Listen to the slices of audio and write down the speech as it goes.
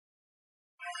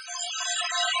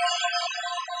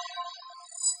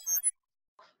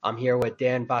I'm here with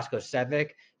Dan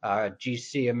Boskocevic,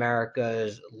 GC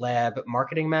America's Lab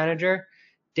Marketing Manager.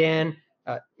 Dan,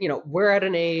 we're at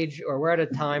an age or we're at a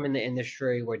time in the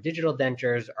industry where digital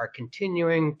dentures are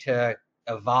continuing to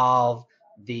evolve.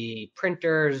 The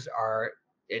printers are,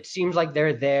 it seems like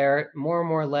they're there. More and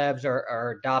more labs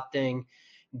are adopting.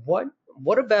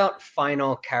 What about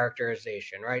final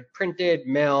characterization, right? Printed,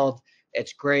 milled,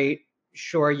 it's great.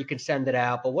 Sure, you can send it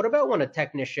out, but what about when a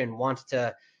technician wants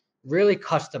to really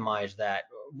customize that?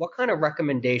 What kind of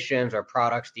recommendations or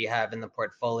products do you have in the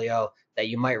portfolio that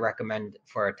you might recommend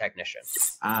for a technician?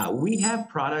 We have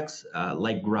products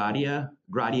like Gradia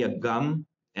Gum,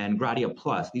 and Gradia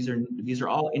Plus. These are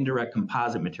all indirect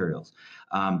composite materials.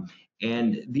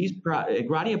 And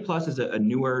Gradia Plus is a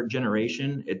newer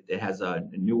generation. It has a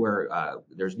newer,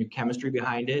 there's new chemistry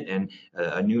behind it, and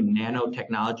a new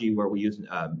nanotechnology where we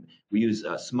use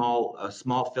a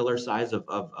small filler size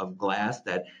of glass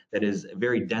that is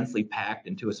very densely packed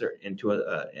into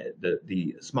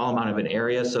the small amount of an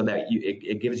area, so that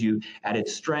it gives you added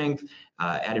strength,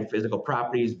 added physical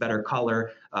properties, better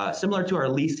color, similar to our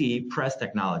Lisi press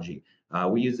technology.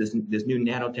 We use this new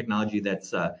nanotechnology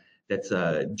that's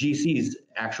GC's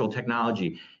actual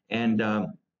technology, and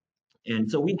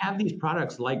so we have these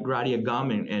products like Gradia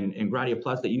Gum and Gradia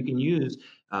Plus that you can use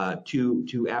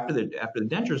to after the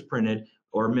denture is printed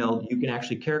or milled, you can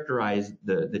actually characterize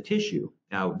the tissue.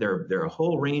 Now there are a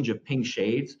whole range of pink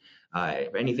shades,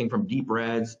 anything from deep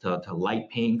reds to light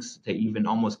pinks to even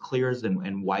almost clears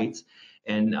and whites,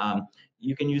 and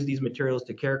you can use these materials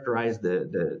to characterize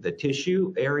the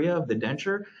tissue area of the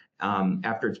denture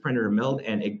after it's printed or milled,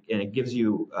 and it gives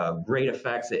you great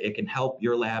effects. It can help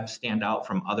your lab stand out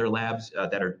from other labs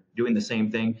that are doing the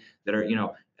same thing. That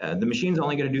are, the machine's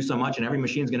only going to do so much, and every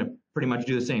machine's going to pretty much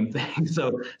do the same thing.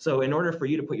 So in order for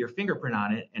you to put your fingerprint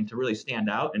on it and to really stand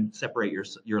out and separate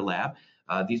your lab,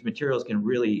 these materials can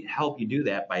really help you do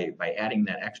that by adding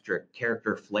that extra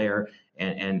character, flair,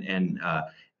 and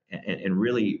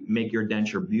really make your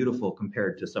denture beautiful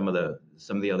compared to some of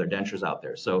the other dentures out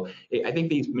there. So I think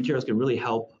these materials can really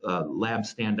help labs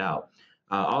stand out.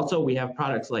 Also, we have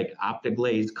products like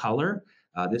OptiGlaze Color.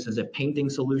 This is a painting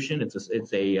solution.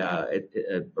 It's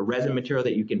a resin material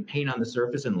that you can paint on the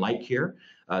surface and light cure.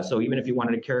 So even if you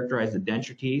wanted to characterize the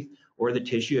denture teeth or the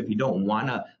tissue, if you don't want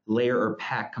to layer or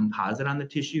pack composite on the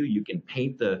tissue, you can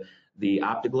paint the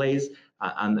OptiGlaze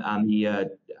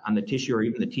on the tissue or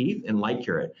even the teeth and light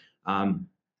cure it.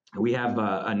 We have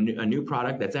a new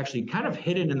product that's actually kind of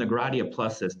hidden in the Gradia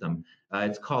Plus system.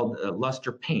 It's called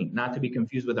Luster Paint, not to be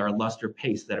confused with our Luster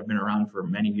Paste that have been around for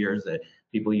many years that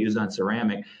people use on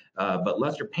ceramic. But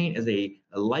Luster Paint is a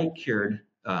light cured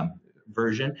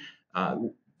version.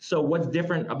 So what's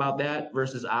different about that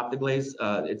versus OptiGlaze?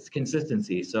 It's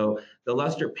consistency. So the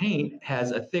Luster Paint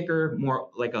has a thicker, more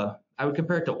like I would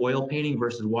compare it to oil painting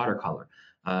versus watercolor.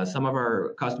 Some of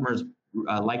our customers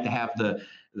like to have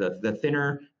the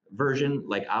thinner version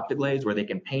like OptiGlaze, where they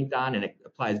can paint on and it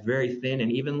applies very thin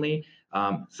and evenly.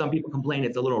 Some people complain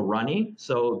it's a little runny,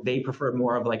 so they prefer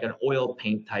more of like an oil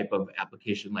paint type of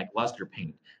application like Luster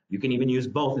Paint. You can even use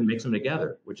both and mix them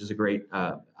together, which is a great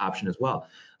option as well.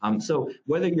 So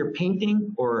whether you're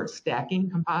painting or stacking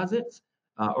composites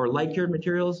or light cured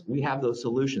materials, we have those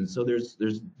solutions. So there's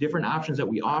different options that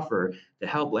we offer to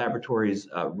help laboratories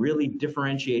really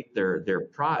differentiate their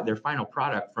final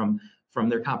product from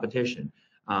their competition.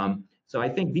 So I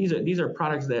think these are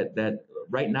products that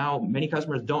right now many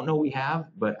customers don't know we have,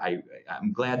 but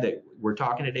I'm glad that we're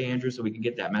talking today, Andrew, so we can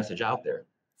get that message out there.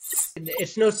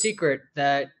 It's no secret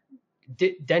that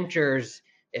dentures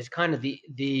is kind of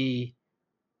the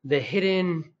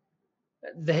hidden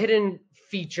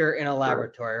feature in a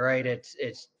laboratory, right?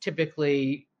 It's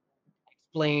typically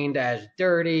explained as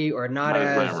dirty or not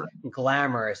as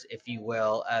glamorous, if you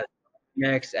will, as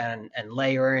mix and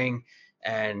layering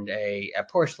and a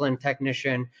porcelain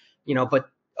technician, but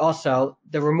also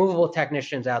the removable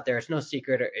technicians out there, it's no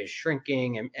secret, is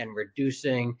shrinking and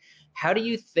reducing. How do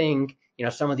you think,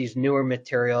 some of these newer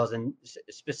materials and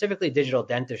specifically digital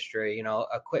dentistry,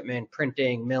 equipment,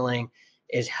 printing, milling,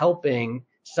 is helping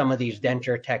some of these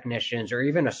denture technicians or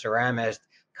even a ceramist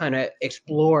kind of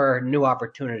explore new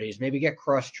opportunities, maybe get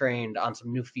cross-trained on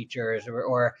some new features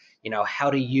or how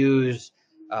to use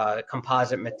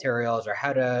composite materials or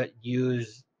how to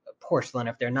use porcelain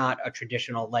if they're not a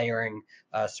traditional layering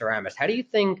ceramist? How do you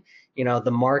think,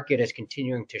 the market is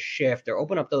continuing to shift or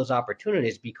open up those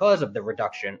opportunities because of the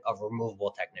reduction of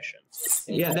removable technicians?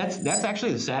 Yeah, that's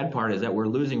actually the sad part, is that we're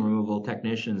losing removable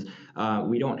technicians.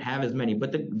 We don't have as many.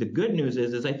 But the good news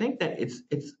is I think that it's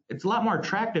a lot more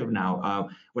attractive now.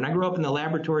 When I grew up in the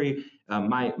laboratory,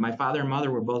 my father and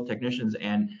mother were both technicians,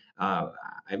 and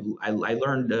I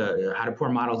learned how to pour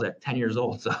models at 10 years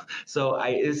old. So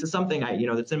this is something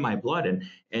that's in my blood,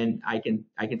 and I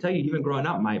can tell you, even growing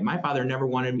up, my father never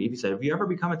wanted me. He said, if you ever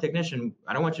become a technician,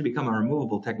 I don't want you to become a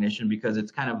removable technician because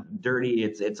it's kind of dirty.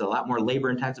 It's a lot more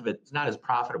labor intensive. It's not as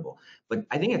profitable. But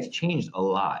I think it's changed a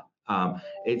lot.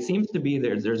 It seems to be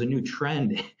there's a new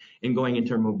trend in going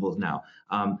into removables now.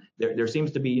 There seems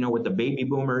to be, with the baby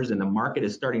boomers, and the market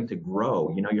is starting to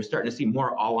grow. You're starting to see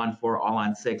more all-on-4,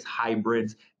 all-on-6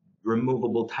 hybrids,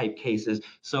 removable type cases.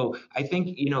 So I think,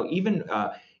 even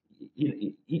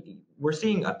we're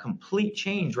seeing a complete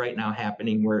change right now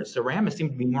happening where ceramics seem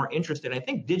to be more interested. I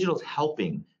think digital's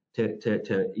helping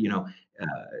to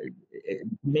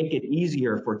make it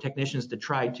easier for technicians to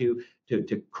try to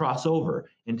cross over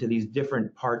into these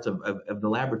different parts of the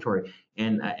laboratory.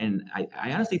 And I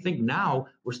honestly think now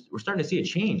we're starting to see a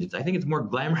change. I think it's more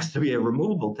glamorous to be a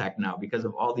removable tech now because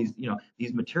of all these,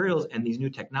 these materials and these new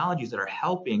technologies that are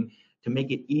helping to make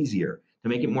it easier, to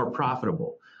make it more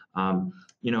profitable.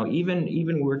 Even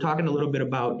we were talking a little bit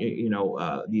about,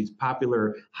 these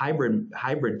popular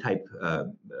hybrid type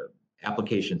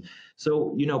application.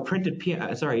 So, milled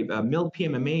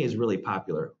PMMA is really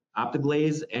popular.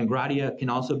 Optoglaze and Gradia can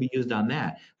also be used on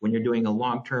that when you're doing a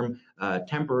long-term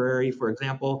temporary, for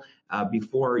example,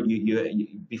 before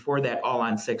that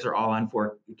all-on-6 or all-on-4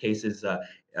 cases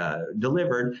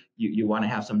delivered, you want to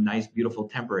have some nice, beautiful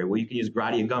temporary. Well, you can use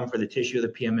Gradia gum for the tissue of the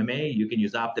PMMA. You can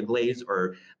use Optoglaze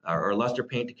or luster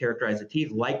paint to characterize the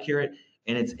teeth, light cure it,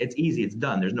 and it's easy. It's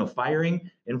done. There's no firing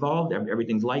involved.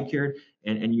 Everything's light cured,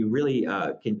 and you really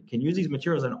can use these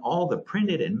materials on all the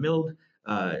printed and milled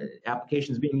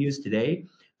applications being used today.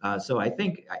 So I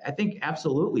think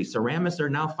absolutely ceramists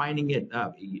are now finding it.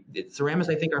 Ceramists,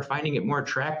 I think, are finding it more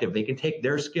attractive. They can take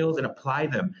their skills and apply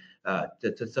them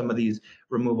to some of these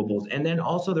removables, and then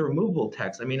also the removable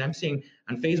techs. I mean, I'm seeing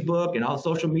on Facebook and all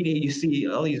social media, you see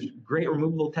all these great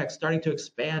removable techs starting to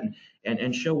expand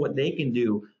and show what they can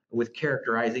do with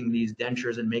characterizing these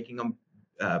dentures and making them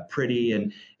pretty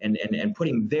and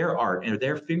putting their art and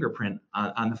their fingerprint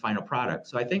on the final product.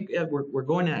 So I think we're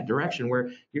going in that direction where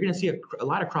you're going to see a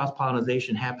lot of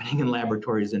cross-pollination happening in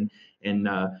laboratories, and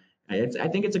I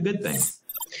think it's a good thing.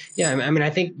 Yeah, I mean, I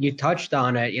think you touched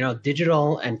on it.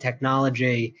 Digital and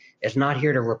technology is not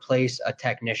here to replace a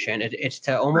technician. It's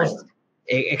to almost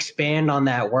expand on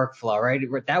that workflow, right?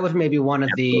 That was maybe one of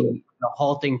the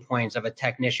halting points of a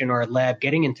technician or a lab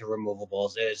getting into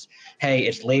removables is, hey,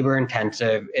 it's labor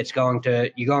intensive.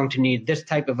 You're going to need this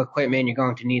type of equipment. You're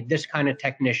going to need this kind of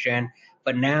technician.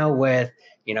 But now with,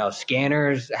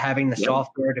 scanners, having the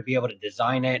software to be able to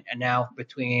design it, and now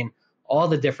between all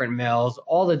the different mills,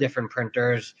 all the different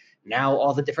printers, now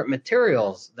all the different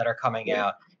materials that are coming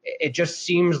out, it just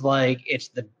seems like it's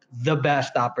the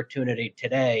best opportunity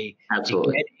today to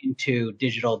get into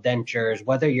digital dentures,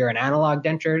 whether you're an analog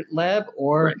denture lab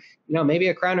or, maybe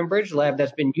a Crown and Bridge lab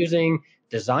that's been using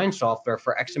design software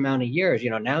for X amount of years.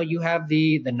 Now you have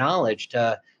the knowledge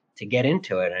to get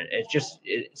into it. And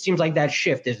it seems like that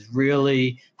shift is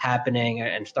really happening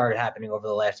and started happening over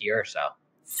the last year or so.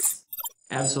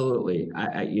 Absolutely.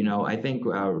 I think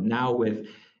now with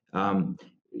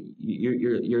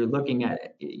you're looking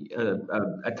at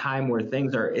a time where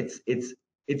things are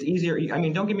it's easier. I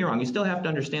mean, don't get me wrong, you still have to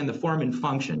understand the form and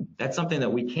function. That's something that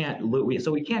we can't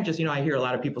just, I hear a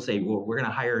lot of people say, well, we're going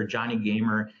to hire Johnny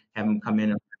Gamer, have him come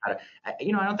in and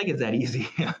I don't think it's that easy.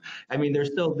 I mean,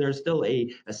 there's still a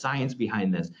science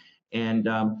behind this. And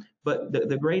but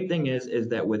the great thing is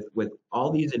that with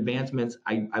all these advancements,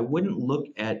 I wouldn't look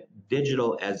at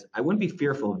digital I wouldn't be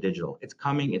fearful of digital. It's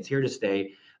coming, it's here to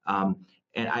stay.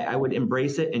 And I would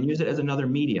embrace it and use it as another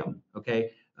medium.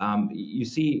 Okay. You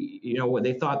see, what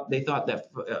they thought that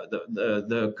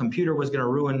the computer was going to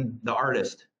ruin the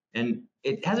artist, and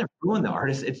it hasn't ruined the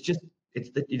artist.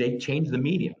 They changed the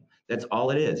medium. That's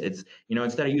all it is. It's,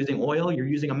 instead of using oil, you're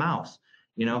using a mouse.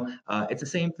 It's the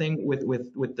same thing with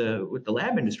the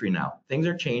lab industry now. Things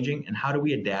are changing, and how do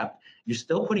we adapt? You're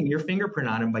still putting your fingerprint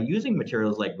on them by using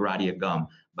materials like Gradia gum,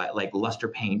 like luster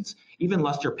paints, even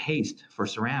luster paste for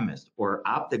ceramists, or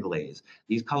Optoglaze.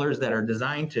 These colors that are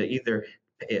designed to either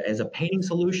as a painting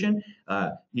solution,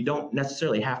 you don't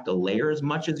necessarily have to layer as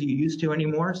much as you used to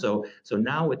anymore. So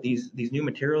now with these new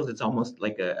materials, it's almost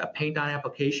like a paint-on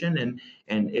application,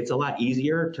 and it's a lot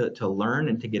easier to learn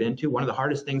and to get into. One of the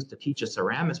hardest things to teach a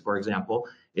ceramist, for example,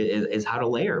 is how to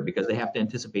layer, because they have to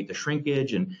anticipate the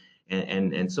shrinkage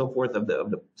and so forth of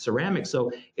the ceramics.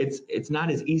 So it's not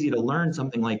as easy to learn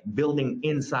something like building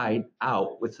inside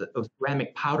out with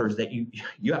ceramic powders, that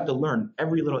you have to learn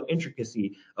every little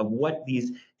intricacy of what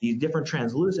these different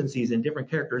translucencies and different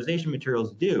characterization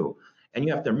materials do. And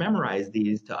you have to memorize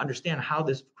these to understand how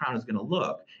this crown is going to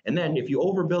look. And then if you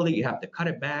overbuild it, you have to cut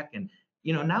it back. And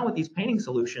now with these painting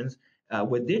solutions,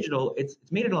 with digital, it's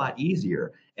made it a lot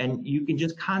easier, and you can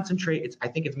just concentrate. I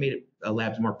think it's made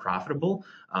labs more profitable,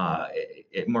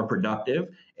 more productive.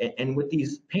 And with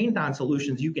these paint-on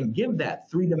solutions, you can give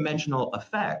that three-dimensional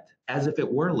effect as if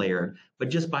it were layered, but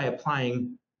just by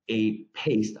applying a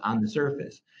paste on the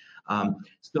surface.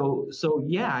 So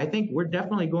yeah, I think we're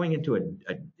definitely going into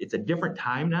it's a different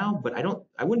time now, but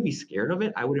I wouldn't be scared of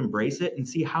it. I would embrace it and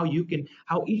see how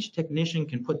each technician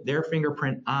can put their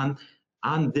fingerprint on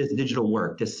this digital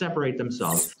work to separate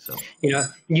themselves. So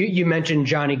you mentioned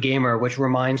Johnny Gamer, which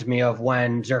reminds me of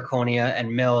when zirconia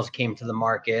and mills came to the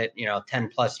market 10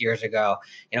 plus years ago.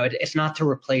 It's not to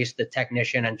replace the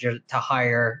technician and just to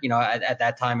hire, at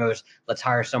that time it was, let's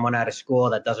hire someone out of school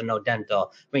that doesn't know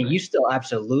dental. I mean, you still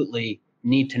absolutely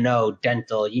need to know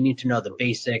dental. You need to know the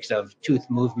basics of tooth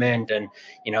movement and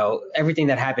everything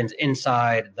that happens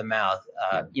inside the mouth.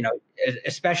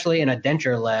 Especially in a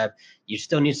denture lab, you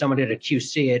still need somebody to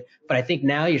QC it. But I think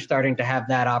now you're starting to have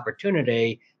that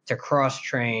opportunity to cross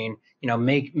train,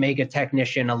 make a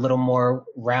technician a little more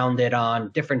rounded on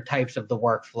different types of the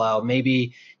workflow,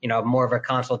 maybe, more of a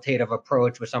consultative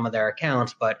approach with some of their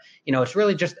accounts. But, it's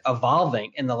really just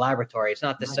evolving in the laboratory. It's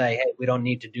not to say, hey, we don't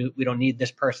need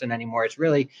this person anymore. It's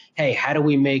really, hey, how do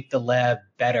we make the lab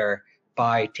better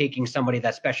by taking somebody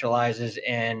that specializes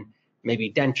in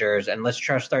maybe dentures, and let's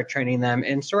start training them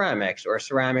in ceramics, or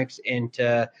ceramics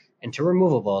into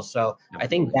removables. So I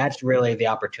think that's really the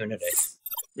opportunity.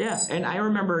 Yeah, and I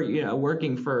remember,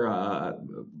 working for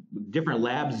different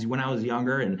labs when I was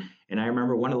younger, and I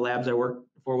remember one of the labs I worked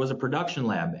for was a production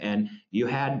lab, and you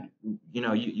had,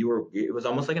 it was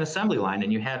almost like an assembly line,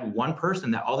 and you had one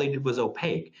person that all they did was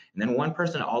opaque, and then one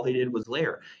person all they did was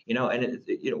layer, and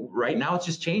right now it's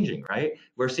just changing, right?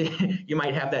 We're seeing you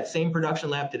might have that same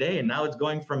production lab today, and now it's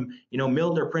going from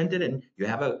milled or printed, and you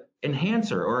have a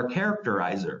enhancer or a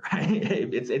characterizer, right?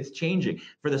 It's changing.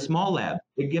 For the small lab,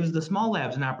 it gives the small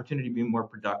labs an opportunity to be more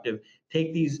productive,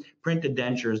 take these printed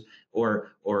dentures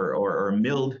or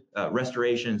milled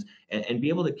restorations and be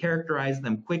able to characterize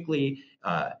them quickly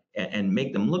and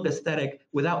make them look aesthetic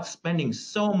without spending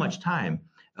so much time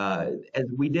as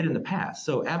we did in the past.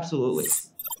 So absolutely.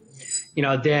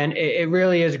 Dan, it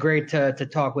really is great to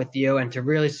talk with you and to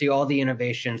really see all the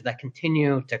innovations that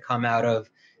continue to come out of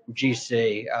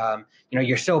GC.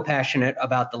 You're so passionate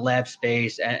about the lab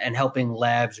space and helping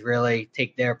labs really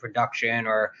take their production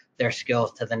or their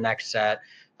skills to the next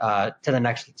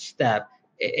step.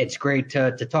 It's great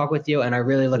to talk with you, and I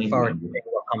really look forward to seeing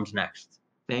what comes next.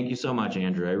 Thank you so much,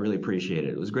 Andrew. I really appreciate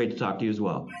it. It was great to talk to you as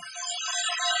well.